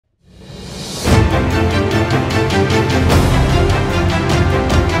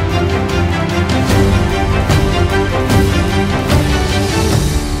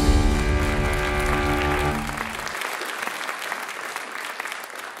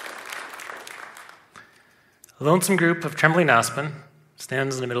A lonesome group of trembling aspen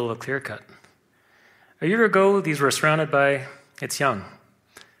stands in the middle of a clear cut. A year ago, these were surrounded by its young,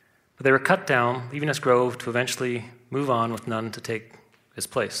 but they were cut down, leaving this grove to eventually move on with none to take its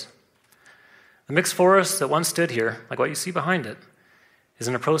place. The mixed forest that once stood here, like what you see behind it, is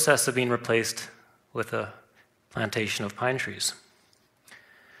in the process of being replaced with a plantation of pine trees.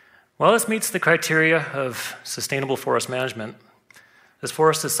 While this meets the criteria of sustainable forest management, this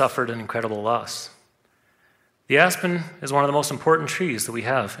forest has suffered an incredible loss. The aspen is one of the most important trees that we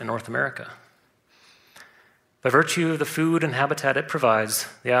have in North America. By virtue of the food and habitat it provides,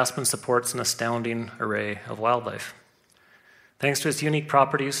 the aspen supports an astounding array of wildlife. Thanks to its unique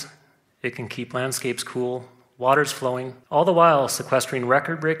properties, it can keep landscapes cool, waters flowing, all the while sequestering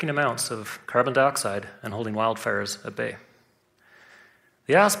record-breaking amounts of carbon dioxide and holding wildfires at bay.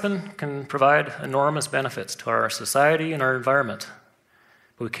 The aspen can provide enormous benefits to our society and our environment,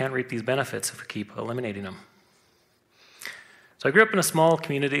 but we can't reap these benefits if we keep eliminating them. So I grew up in a small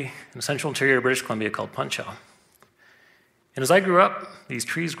community in the central interior of British Columbia called Punchau. And as I grew up, these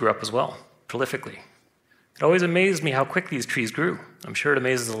trees grew up as well, prolifically. It always amazed me how quick these trees grew. I'm sure it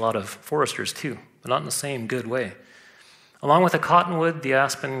amazes a lot of foresters too, but not in the same good way. Along with the cottonwood, the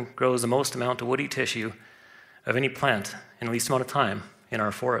aspen grows the most amount of woody tissue of any plant in the least amount of time in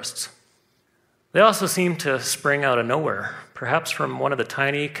our forests. They also seem to spring out of nowhere, perhaps from one of the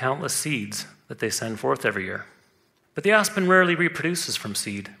tiny, countless seeds that they send forth every year. But the aspen rarely reproduces from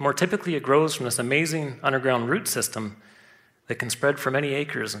seed. More typically, it grows from this amazing underground root system that can spread for many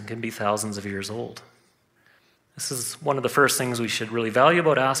acres and can be thousands of years old. This is one of the first things we should really value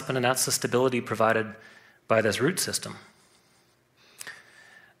about aspen, and that's the stability provided by this root system.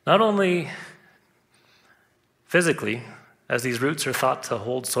 Not only physically, as these roots are thought to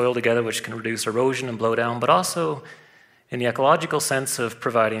hold soil together, which can reduce erosion and blowdown, but also in the ecological sense of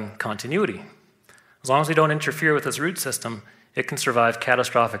providing continuity. As long as we don't interfere with this root system, it can survive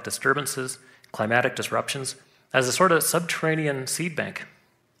catastrophic disturbances, climatic disruptions, as a sort of subterranean seed bank.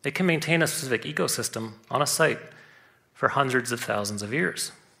 It can maintain a specific ecosystem on a site for hundreds of thousands of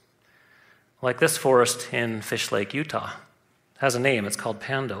years. Like this forest in Fish Lake, Utah. It has a name, it's called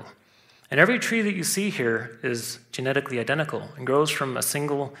Pando. And every tree that you see here is genetically identical and grows from a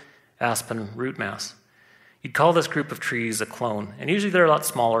single aspen root mass. You'd call this group of trees a clone, and usually they're a lot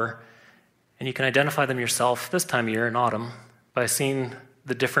smaller, and you can identify them yourself this time of year in autumn by seeing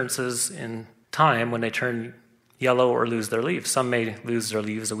the differences in time when they turn yellow or lose their leaves. Some may lose their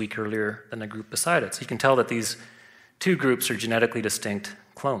leaves a week earlier than the group beside it. So you can tell that these two groups are genetically distinct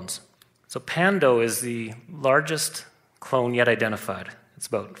clones. So Pando is the largest clone yet identified. It's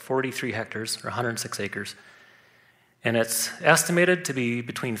about 43 hectares, or 106 acres. And it's estimated to be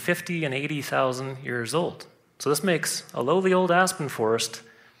between 50 and 80,000 years old. So this makes a lowly old aspen forest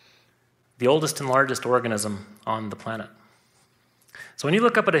the oldest and largest organism on the planet. So when you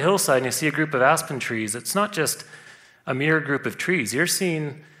look up at a hillside and you see a group of aspen trees, it's not just a mere group of trees. You're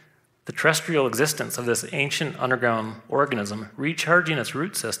seeing the terrestrial existence of this ancient underground organism recharging its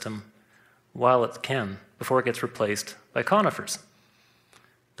root system while it can, before it gets replaced by conifers.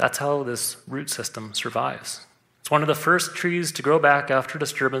 That's how this root system survives. It's one of the first trees to grow back after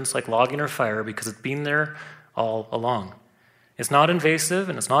disturbance like logging or fire because it's been there all along. It's not invasive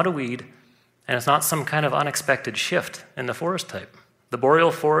and it's not a weed, and it's not some kind of unexpected shift in the forest type. The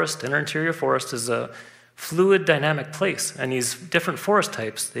boreal forest, inner interior forest, is a fluid, dynamic place, and these different forest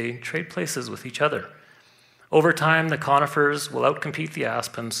types, they trade places with each other. Over time, the conifers will outcompete the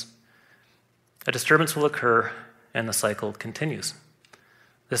aspens, a disturbance will occur, and the cycle continues.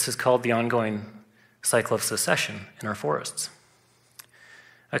 This is called the ongoing cycle of secession in our forests.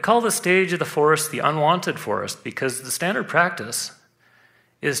 I call this stage of the forest the unwanted forest because the standard practice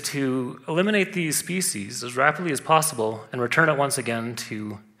is to eliminate these species as rapidly as possible and return it once again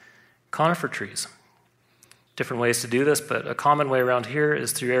to conifer trees. Different ways to do this, but a common way around here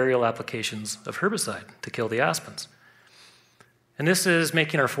is through aerial applications of herbicide to kill the aspens. And this is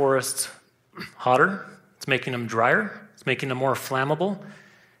making our forests hotter, it's making them drier, it's making them more flammable,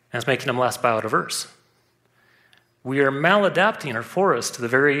 and it's making them less biodiverse. We are maladapting our forests to the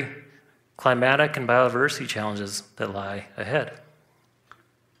very climatic and biodiversity challenges that lie ahead.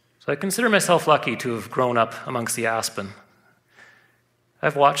 So I consider myself lucky to have grown up amongst the aspen.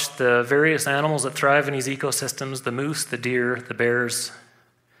 I've watched the various animals that thrive in these ecosystems, the moose, the deer, the bears,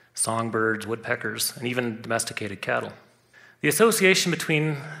 songbirds, woodpeckers, and even domesticated cattle. The association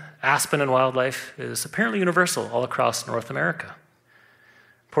between aspen and wildlife is apparently universal all across North America.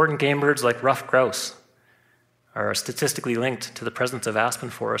 Important game birds like ruffed grouse are statistically linked to the presence of aspen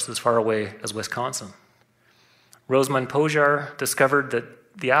forests as far away as Wisconsin. Rosamund Pojar discovered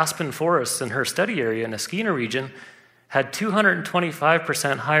that the aspen forests in her study area in the Skeena region had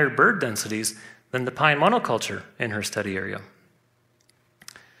 225% higher bird densities than the pine monoculture in her study area.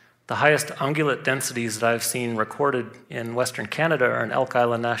 The highest ungulate densities that I've seen recorded in Western Canada are in Elk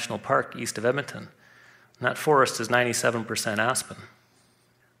Island National Park east of Edmonton. And that forest is 97% aspen.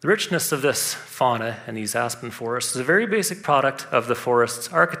 The richness of this fauna in these aspen forests is a very basic product of the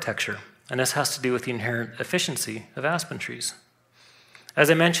forest's architecture, and this has to do with the inherent efficiency of aspen trees. As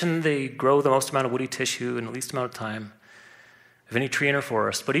I mentioned, they grow the most amount of woody tissue in the least amount of time of any tree in a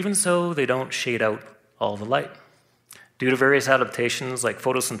forest, but even so, they don't shade out all the light. Due to various adaptations like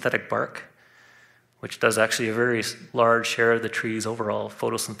photosynthetic bark, which does actually a very large share of the tree's overall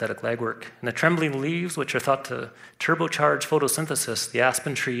photosynthetic legwork, and the trembling leaves, which are thought to turbocharge photosynthesis, the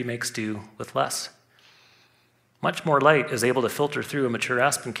aspen tree makes do with less. Much more light is able to filter through a mature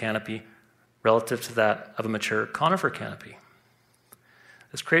aspen canopy relative to that of a mature conifer canopy.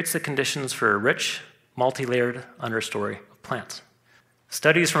 This creates the conditions for a rich, multi-layered understory of plants.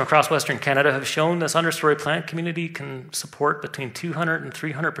 Studies from across Western Canada have shown this understory plant community can support between 200 and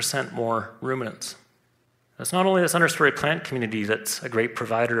 300% more ruminants. It's not only this understory plant community that's a great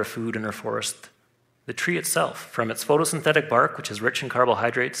provider of food in our forest. The tree itself, from its photosynthetic bark, which is rich in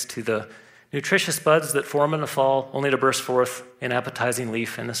carbohydrates, to the nutritious buds that form in the fall, only to burst forth in appetizing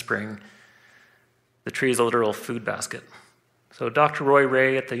leaf in the spring, the tree is a literal food basket. So Dr. Roy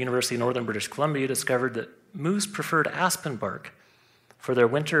Ray at the University of Northern British Columbia discovered that moose preferred aspen bark for their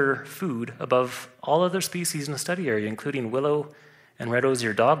winter food above all other species in the study area, including willow and red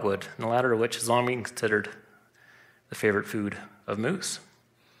osier dogwood, and the latter of which has long been considered the favorite food of moose.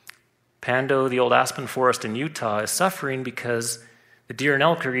 Pando, the old aspen forest in Utah, is suffering because the deer and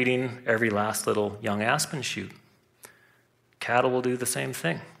elk are eating every last little young aspen shoot. Cattle will do the same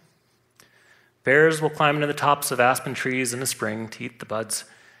thing. Bears will climb into the tops of aspen trees in the spring to eat the buds,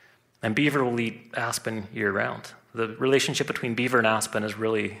 and beaver will eat aspen year-round. The relationship between beaver and aspen is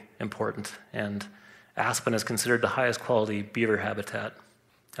really important, and aspen is considered the highest quality beaver habitat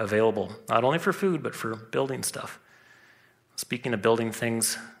available, not only for food, but for building stuff. Speaking of building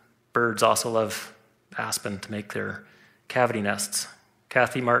things, birds also love aspen to make their cavity nests.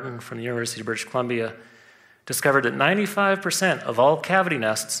 Kathy Martin from the University of British Columbia discovered that 95% of all cavity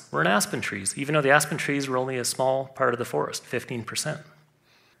nests were in aspen trees, even though the aspen trees were only a small part of the forest, 15%.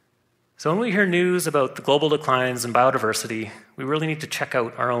 So when we hear news about the global declines in biodiversity, we really need to check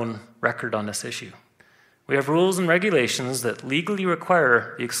out our own record on this issue. We have rules and regulations that legally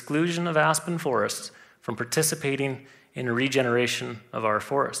require the exclusion of aspen forests from participating in the regeneration of our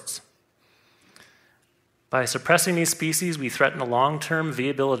forests. By suppressing these species, we threaten the long-term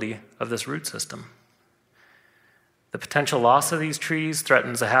viability of this root system. The potential loss of these trees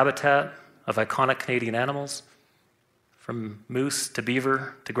threatens the habitat of iconic Canadian animals, from moose to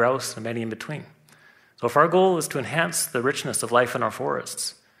beaver to grouse and many in between. So if our goal is to enhance the richness of life in our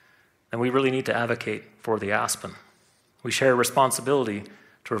forests, then we really need to advocate for the aspen. We share a responsibility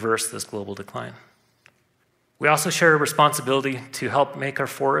to reverse this global decline. We also share a responsibility to help make our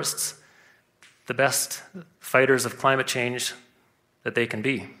forests the best fighters of climate change that they can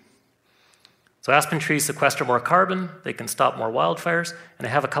be. So aspen trees sequester more carbon, they can stop more wildfires, and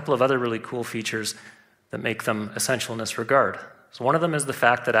they have a couple of other really cool features that make them essential in this regard. So one of them is the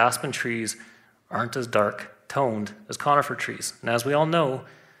fact that aspen trees aren't as dark toned as conifer trees. And as we all know,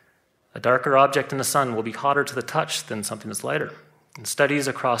 a darker object in the sun will be hotter to the touch than something that's lighter. In studies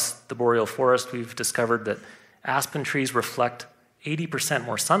across the boreal forest, we've discovered that aspen trees reflect 80%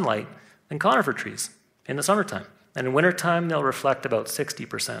 more sunlight than conifer trees in the summertime. And in wintertime, they'll reflect about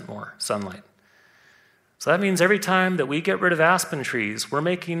 60% more sunlight. So that means every time that we get rid of aspen trees, we're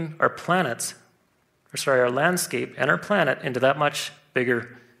making our landscape and our planet into that much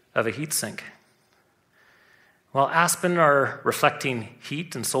bigger of a heat sink. While aspen are reflecting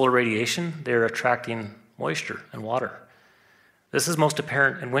heat and solar radiation, they're attracting moisture and water. This is most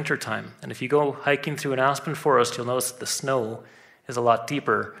apparent in wintertime, and if you go hiking through an aspen forest, you'll notice that the snow is a lot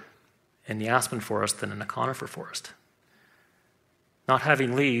deeper in the aspen forest than in a conifer forest. Not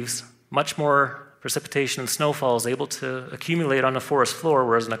having leaves, much more precipitation and snowfall is able to accumulate on the forest floor,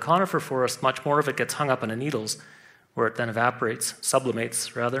 whereas in a conifer forest, much more of it gets hung up in the needles, where it then evaporates,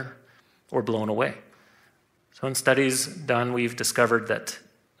 sublimates rather, or blown away. So in studies done, we've discovered that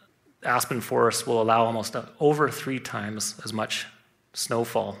aspen forests will allow almost over 3 times as much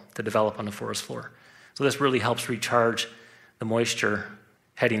snowfall to develop on the forest floor. So this really helps recharge the moisture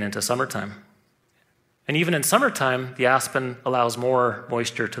heading into summertime. And even in summertime, the aspen allows more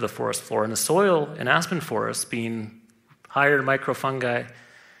moisture to the forest floor. And the soil in aspen forests, being higher microfungi,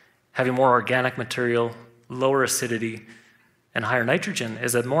 having more organic material, lower acidity, and higher nitrogen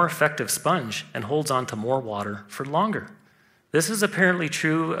is a more effective sponge and holds on to more water for longer. This is apparently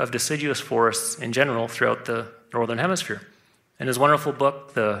true of deciduous forests in general throughout the Northern Hemisphere. In his wonderful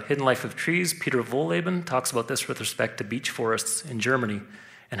book, The Hidden Life of Trees, Peter Wohlleben talks about this with respect to beech forests in Germany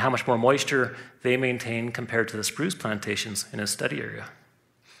and how much more moisture they maintain compared to the spruce plantations in his study area.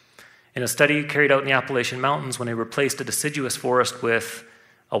 In a study carried out in the Appalachian Mountains, when they replaced a deciduous forest with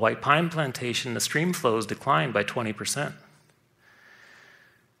a white pine plantation, the stream flows declined by 20%.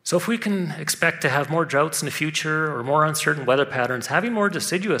 So if we can expect to have more droughts in the future or more uncertain weather patterns, having more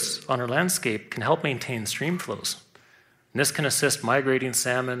deciduous on our landscape can help maintain stream flows. And this can assist migrating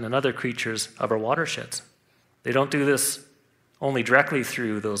salmon and other creatures of our watersheds. They don't do this only directly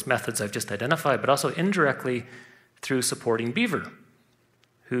through those methods I've just identified, but also indirectly through supporting beaver,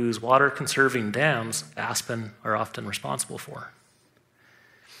 whose water-conserving dams aspen are often responsible for.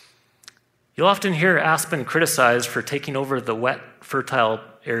 You'll often hear aspen criticized for taking over the wet, fertile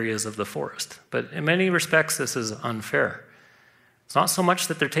areas of the forest, but in many respects this is unfair. It's not so much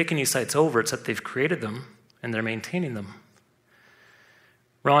that they're taking these sites over, it's that they've created them and they're maintaining them.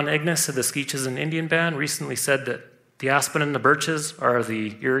 Ron Ignis of the Secession Indian Band recently said that the aspen and the birches are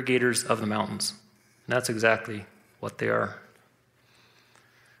the irrigators of the mountains, and that's exactly what they are.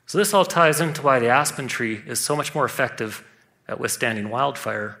 So this all ties into why the aspen tree is so much more effective at withstanding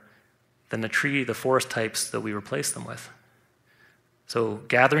wildfire than the forest types that we replace them with. So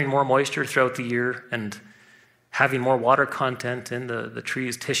gathering more moisture throughout the year and having more water content in the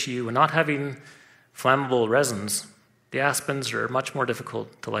tree's tissue and not having flammable resins, the aspens are much more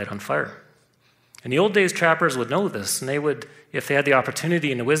difficult to light on fire. In the old days, trappers would know this, and they would, if they had the opportunity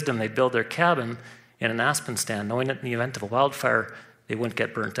and the wisdom, they'd build their cabin in an aspen stand, knowing that in the event of a wildfire, they wouldn't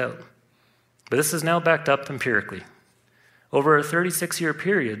get burnt out. But this is now backed up empirically. Over a 36-year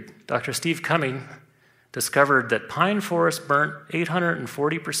period, Dr. Steve Cumming discovered that pine forests burnt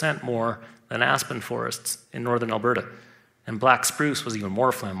 840% more than aspen forests in northern Alberta, and black spruce was even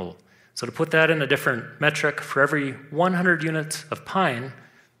more flammable. So to put that in a different metric, for every 100 units of pine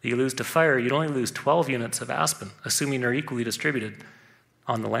that you lose to fire, you'd only lose 12 units of aspen, assuming they're equally distributed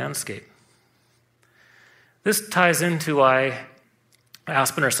on the landscape. This ties into why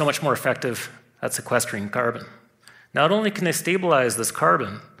aspen are so much more effective at sequestering carbon. Not only can they stabilize this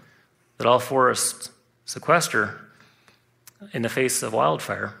carbon that all forests sequester in the face of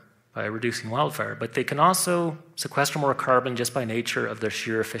wildfire by reducing wildfire, but they can also sequester more carbon just by nature of their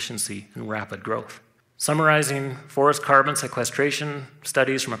sheer efficiency and rapid growth. Summarizing forest carbon sequestration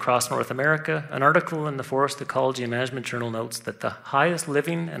studies from across North America, an article in the Forest Ecology and Management Journal notes that the highest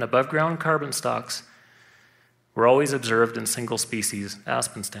living and above-ground carbon stocks were always observed in single-species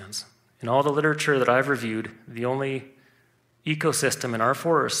aspen stands. In all the literature that I've reviewed, the only ecosystem in our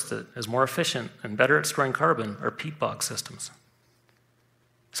forests that is more efficient and better at storing carbon are peat bog systems.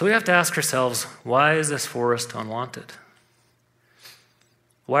 So we have to ask ourselves, why is this forest unwanted?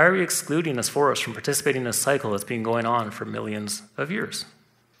 Why are we excluding this forest from participating in a cycle that's been going on for millions of years?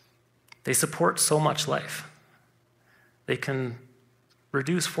 They support so much life. They can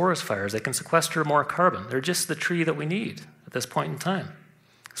reduce forest fires. They can sequester more carbon. They're just the tree that we need at this point in time.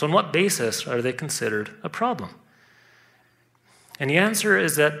 So on what basis are they considered a problem? And the answer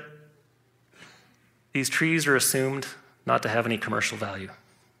is that these trees are assumed not to have any commercial value.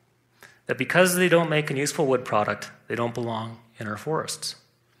 That because they don't make a useful wood product, they don't belong in our forests.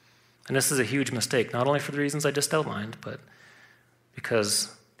 And this is a huge mistake, not only for the reasons I just outlined, but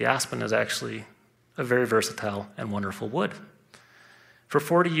because the aspen is actually a very versatile and wonderful wood. For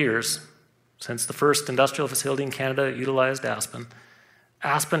 40 years, since the first industrial facility in Canada utilized aspen,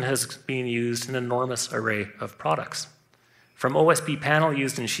 aspen has been used in an enormous array of products. From OSB panel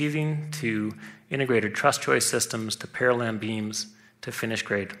used in sheathing to integrated truss joist systems to parallam beams to finished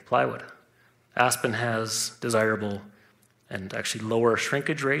grade plywood. Aspen has desirable and actually lower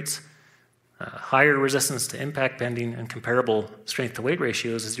shrinkage rates, higher resistance to impact bending, and comparable strength to weight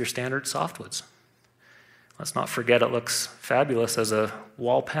ratios as your standard softwoods. Let's not forget it looks fabulous as a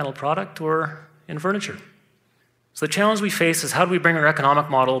wall panel product or in furniture. So the challenge we face is how do we bring our economic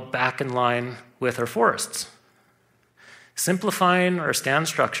model back in line with our forests? Simplifying our stand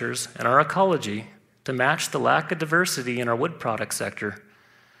structures and our ecology to match the lack of diversity in our wood product sector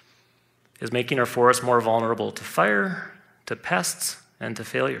is making our forests more vulnerable to fire, to pests, and to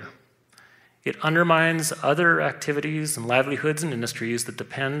failure. It undermines other activities and livelihoods and industries that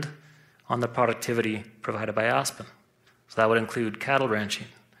depend on the productivity provided by aspen. So that would include cattle ranching,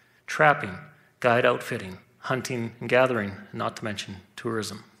 trapping, guide outfitting, hunting and gathering, and not to mention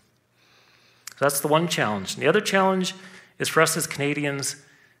tourism. So that's the one challenge. And the other challenge is for us as Canadians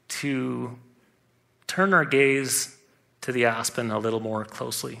to turn our gaze to the aspen a little more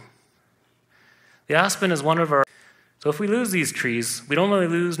closely. The aspen is one of our... So if we lose these trees, we don't only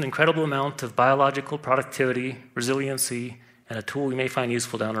lose an incredible amount of biological productivity, resiliency, and a tool we may find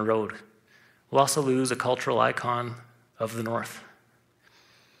useful down the road. We'll also lose a cultural icon of the North.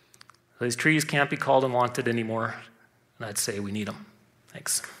 So these trees can't be called unwanted anymore, and I'd say we need them.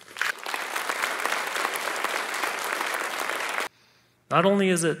 Thanks. Not only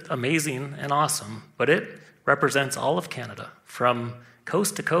is it amazing and awesome, but it represents all of Canada, from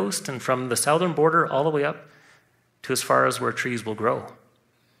coast to coast and from the southern border all the way up to as far as where trees will grow.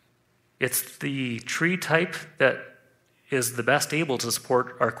 It's the tree type that is the best able to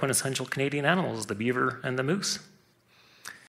support our quintessential Canadian animals, the beaver and the moose.